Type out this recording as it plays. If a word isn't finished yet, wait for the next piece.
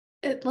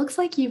It looks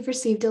like you've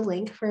received a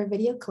link for a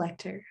video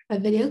collector. A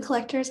video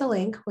collector is a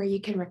link where you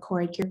can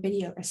record your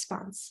video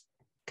response.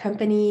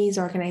 Companies,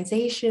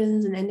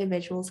 organizations, and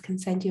individuals can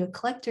send you a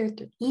collector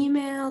through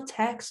email,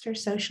 text, or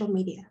social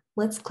media.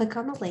 Let's click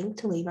on the link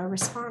to leave our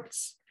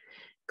response.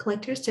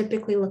 Collectors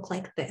typically look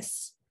like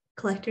this.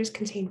 Collectors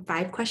contain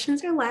 5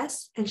 questions or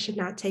less and should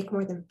not take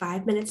more than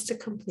 5 minutes to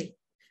complete.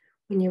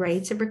 When you're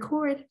ready to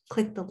record,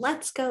 click the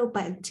Let's Go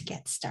button to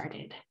get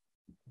started.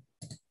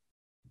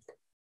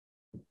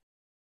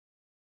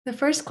 The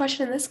first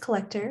question in this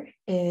collector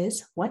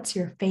is, what's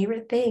your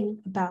favorite thing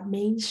about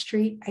Main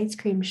Street Ice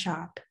Cream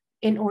Shop?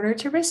 In order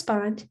to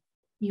respond,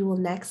 you will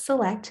next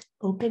select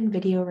Open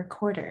Video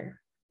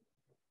Recorder.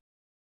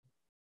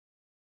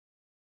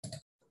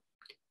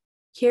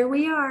 Here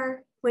we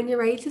are. When you're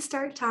ready to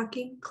start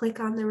talking, click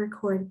on the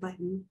record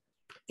button.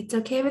 It's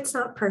okay if it's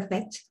not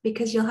perfect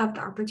because you'll have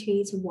the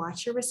opportunity to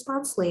watch your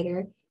response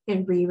later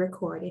and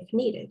re-record if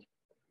needed.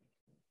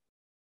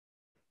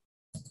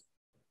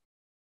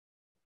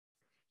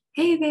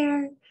 Hey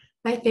there!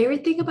 My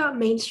favorite thing about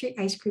Main Street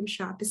Ice Cream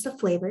Shop is the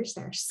flavors.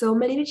 There are so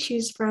many to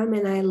choose from,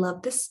 and I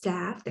love the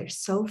staff. They're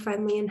so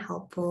friendly and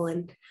helpful,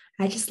 and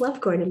I just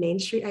love going to Main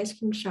Street Ice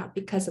Cream Shop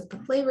because of the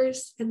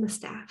flavors and the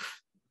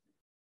staff.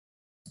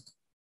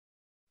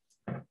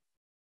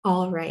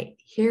 All right,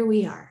 here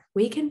we are.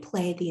 We can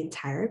play the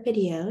entire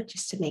video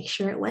just to make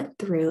sure it went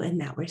through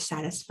and that we're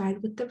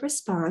satisfied with the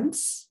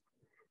response.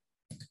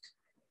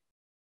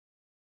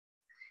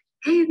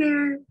 Hey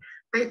there!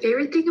 My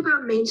favorite thing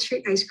about Main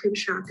Street Ice Cream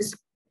Shop is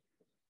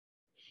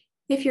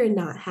if you're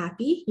not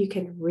happy, you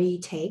can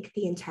retake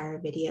the entire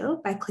video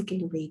by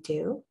clicking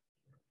redo.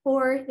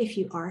 Or if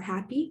you are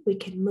happy, we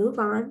can move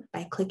on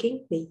by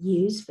clicking the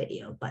Use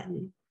Video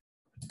button.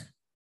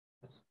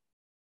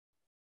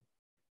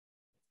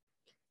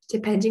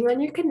 Depending on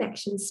your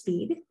connection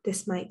speed,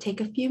 this might take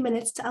a few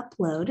minutes to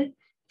upload.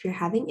 If you're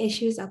having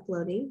issues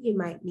uploading, you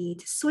might need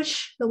to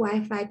switch the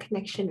Wi-Fi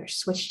connection or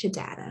switch to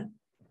data.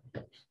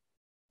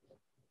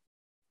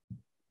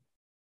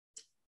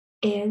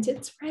 And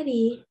it's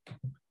ready.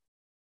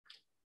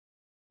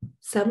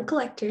 Some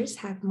collectors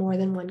have more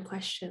than one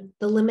question.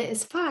 The limit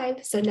is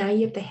 5, so now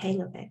you have the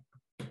hang of it.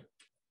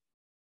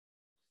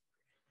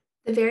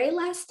 The very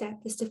last step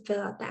is to fill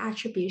out the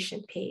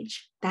attribution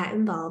page. That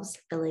involves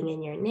filling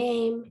in your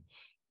name,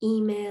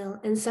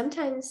 email, and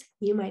sometimes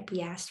you might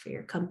be asked for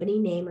your company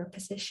name or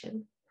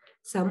position.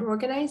 Some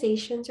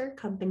organizations or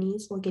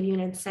companies will give you an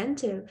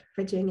incentive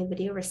for doing a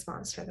video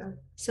response for them.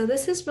 So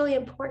this is really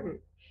important.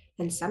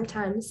 And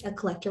sometimes a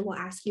collector will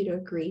ask you to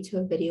agree to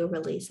a video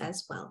release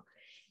as well.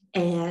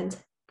 And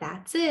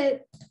that's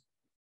it.